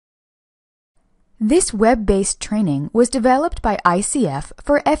This web-based training was developed by ICF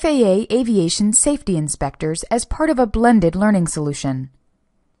for FAA aviation safety inspectors as part of a blended learning solution.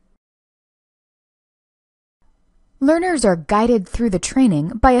 Learners are guided through the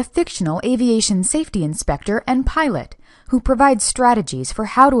training by a fictional aviation safety inspector and pilot who provides strategies for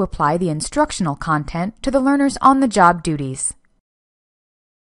how to apply the instructional content to the learners' on-the-job duties.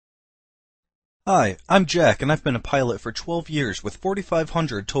 Hi, I'm Jack and I've been a pilot for 12 years with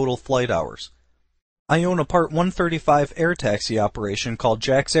 4,500 total flight hours. I own a Part 135 air taxi operation called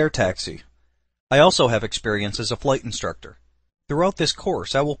Jack's Air Taxi. I also have experience as a flight instructor. Throughout this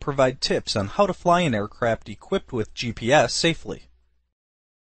course, I will provide tips on how to fly an aircraft equipped with GPS safely.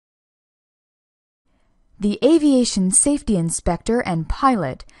 The aviation safety inspector and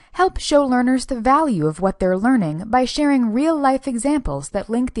pilot help show learners the value of what they're learning by sharing real-life examples that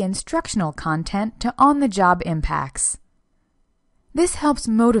link the instructional content to on-the-job impacts. This helps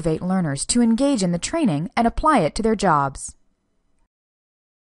motivate learners to engage in the training and apply it to their jobs.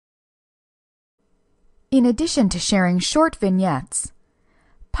 In addition to sharing short vignettes,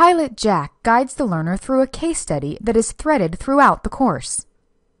 Pilot Jack guides the learner through a case study that is threaded throughout the course.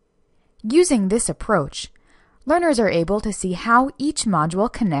 Using this approach, learners are able to see how each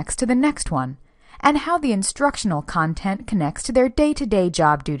module connects to the next one and how the instructional content connects to their day-to-day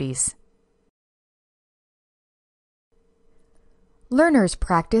job duties. Learners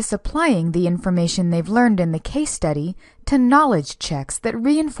practice applying the information they've learned in the case study to knowledge checks that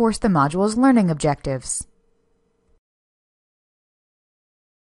reinforce the module's learning objectives.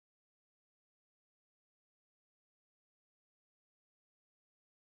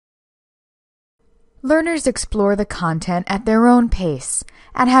 Learners explore the content at their own pace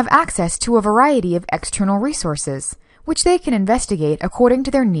and have access to a variety of external resources, which they can investigate according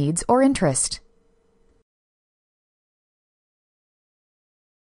to their needs or interest.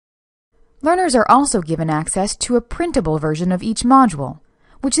 Learners are also given access to a printable version of each module,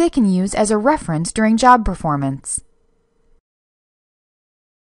 which they can use as a reference during job performance.